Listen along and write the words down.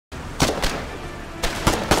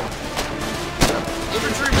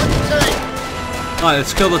Alright,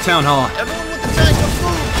 let's kill the town hall. Everyone with the tank, let's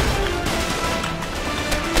move!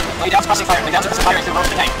 Lay down suppressing fire, lay down suppressing fire through most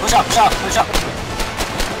of the tank. Push up, push up, push up.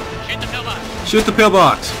 Shoot the pillbox. Shoot the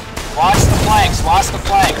pillbox. Watch the flanks, watch the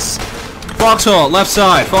flanks. Foxhole, left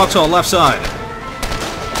side. Foxhole, left side.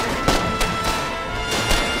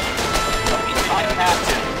 Don't be trying to have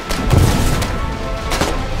to.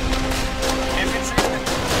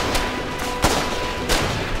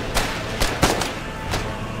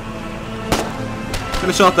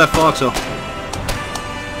 Finish off that Foxhole.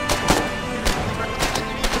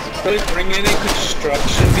 Could we bring in a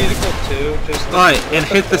construction vehicle too? Just Alright, and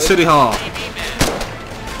hit the city hall.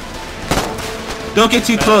 Don't get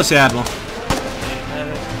too close, Admiral.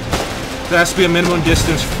 There has to be a minimum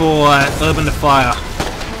distance for urban to fire.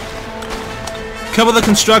 Cover the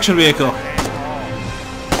construction vehicle.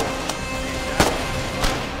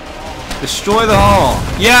 Destroy the hall.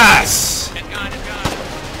 Yes! It's gone, it's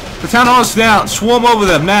gone. The town hall is down. Swarm over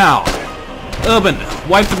them now. Urban,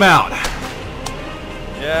 wipe them out.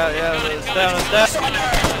 yeah, it's down, it's down.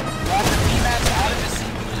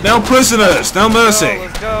 No prisoners, no mercy.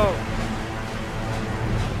 Let's go.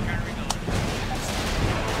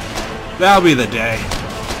 That'll be the day.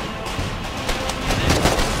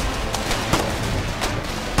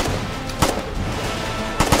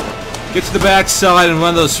 Get to the back side and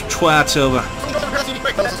run those twats over.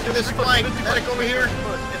 Let's do this flank. Medic over here.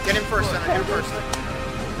 Get him first, Senator. Get him first.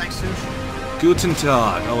 Thanks, Sush. Guten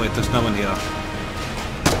Tag. Oh wait, there's no one here.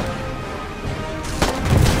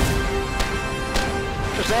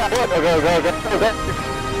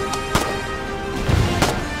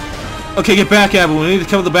 Okay, get back, Abel. We need to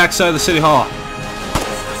cover the back side of the city hall.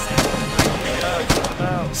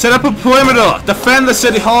 Set up a perimeter. Defend the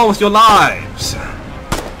city hall with your lives.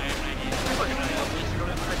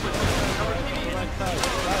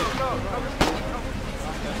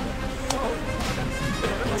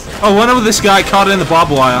 Oh, one of this guy caught in the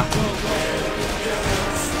barbed wire.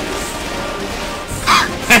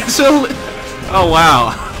 So, oh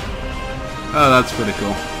wow. Oh, that's pretty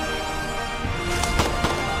cool.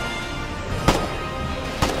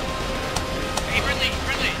 Hey, Ridley.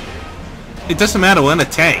 It doesn't matter, we're in a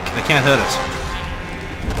tank. They can't hurt us.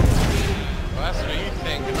 Well, that's what you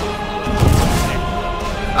think.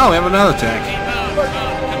 Oh, we have another tank.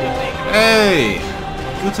 Hey!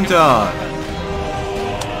 Guten Tag.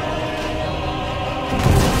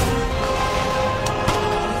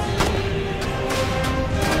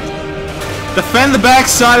 Defend the back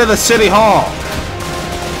side of the city hall.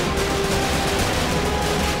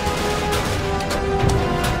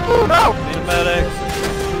 Oh no! Need a medic.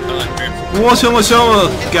 What's over,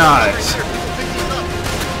 guys?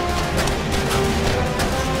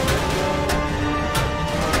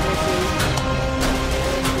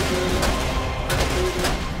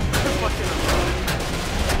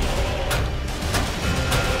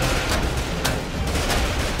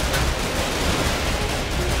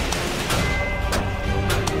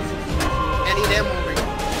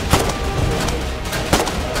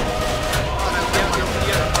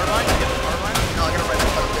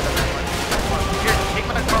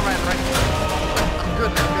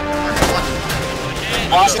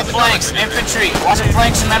 Watch the flanks, infantry. Watch the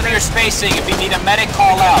flanks, remember your spacing. If you need a medic,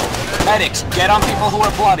 call out. Medics, get on people who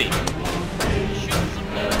are bloody.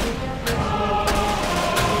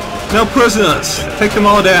 No prisoners. Take them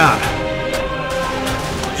all down.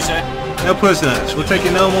 What'd you say? No prisoners. We're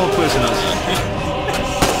taking no more prisoners.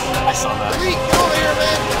 I saw that. Get over here,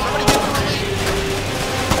 man! Somebody get to me!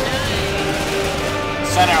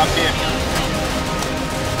 Center up here.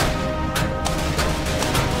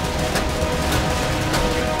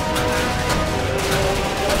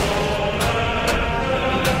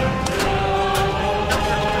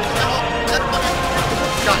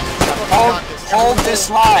 Hold this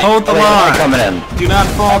line. Hold the line. Coming in. Do not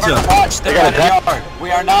falter. Watch the red yard. We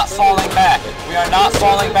are not falling back. We are not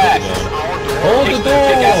falling back. Hold the door.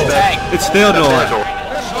 Get the tank. It's their door.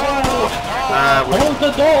 Hold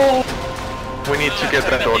the door. We need to get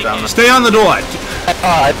that door down. Stay on the door.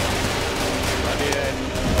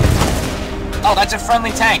 Oh, that's a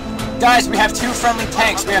friendly tank. Guys, we have two friendly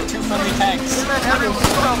tanks. We have two friendly tanks.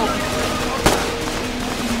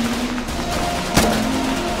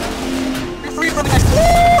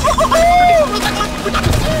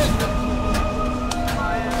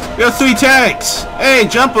 We have 3 tanks. Hey,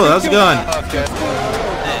 Jumper, how's it going?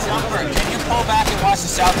 Jumper, can you pull back and watch the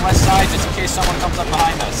southwest side just in case someone comes up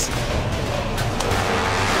behind us? We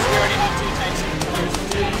already have 2 tanks in here.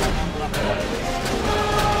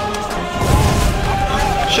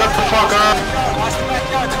 Shut the fuck up! Watch the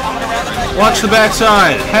backyard. They're coming around the backyard. Watch the back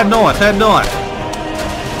side. Head north. Head north.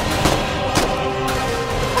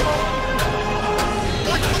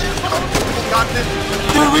 got this.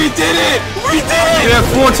 Dude, we did it! We did We it! have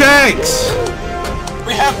 4 tanks!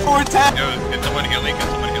 We have 4 tanks! Can someone heal me? Can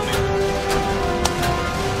someone heal me?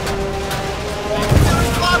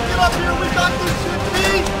 Bob, get up here. We got this shit,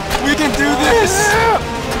 B. We can do this!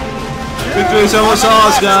 Victory is almost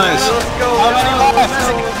ours, guys! How many left?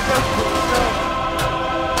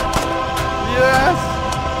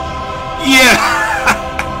 Yeah!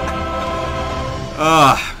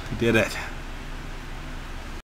 Ah, we did it.